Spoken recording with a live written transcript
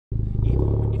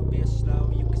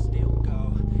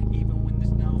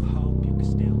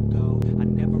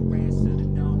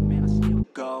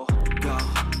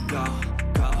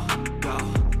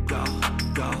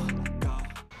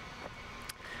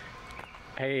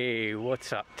Hey,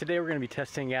 what's up? Today we're going to be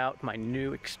testing out my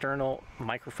new external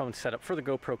microphone setup for the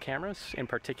GoPro cameras. In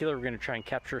particular, we're going to try and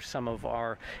capture some of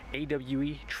our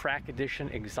AWE Track Edition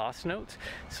exhaust notes.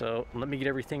 So let me get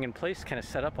everything in place, kind of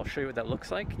set up. I'll show you what that looks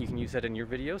like. You can use that in your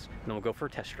videos, and then we'll go for a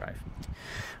test drive.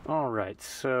 Alright,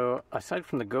 so aside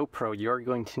from the GoPro, you are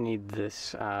going to need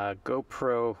this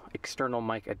GoPro external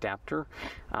mic adapter.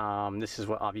 This is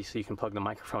what obviously you can plug the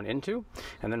microphone into,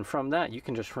 and then from that you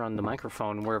can just run the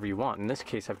microphone wherever you want. In this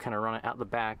case, I've kind of run it out the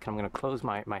back. I'm going to close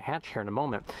my hatch here in a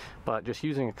moment, but just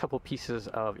using a couple pieces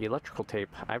of electrical tape,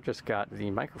 I've just got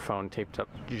the microphone taped up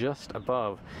just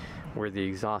above where the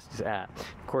exhaust is at.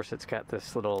 Of course, it's got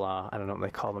this little, I don't know what they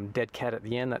call them, dead cat at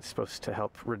the end that's supposed to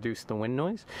help reduce the wind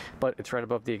noise, but it's right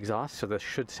above the exhaust, so this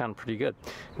should sound pretty good.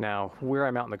 Now, where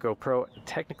I'm out in the GoPro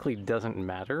technically doesn't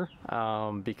matter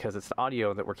because it's the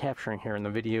audio that we're capturing here, and the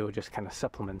video just kind of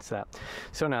supplements that.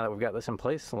 So now that we've got this in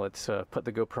place, let's put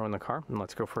the GoPro in the car and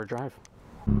let's go for a drive.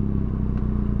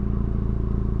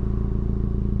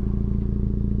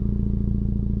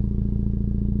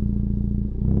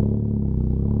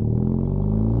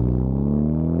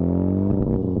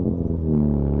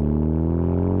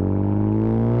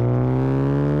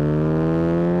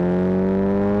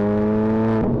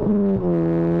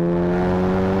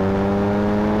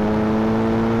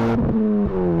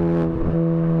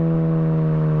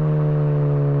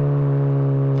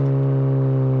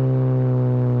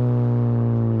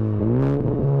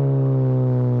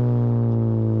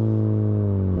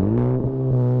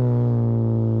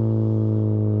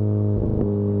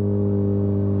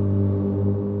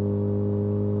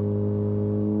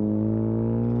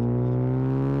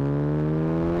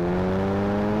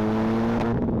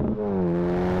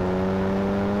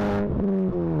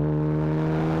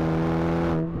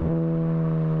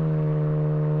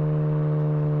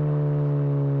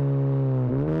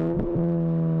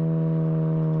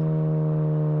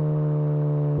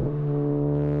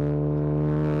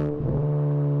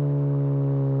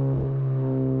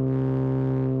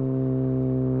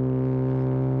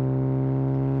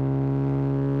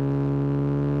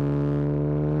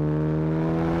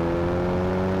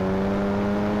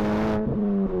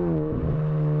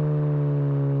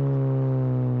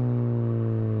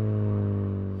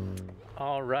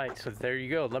 Alright, so there you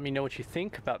go. Let me know what you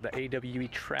think about the AWE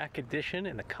Track Edition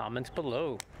in the comments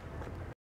below.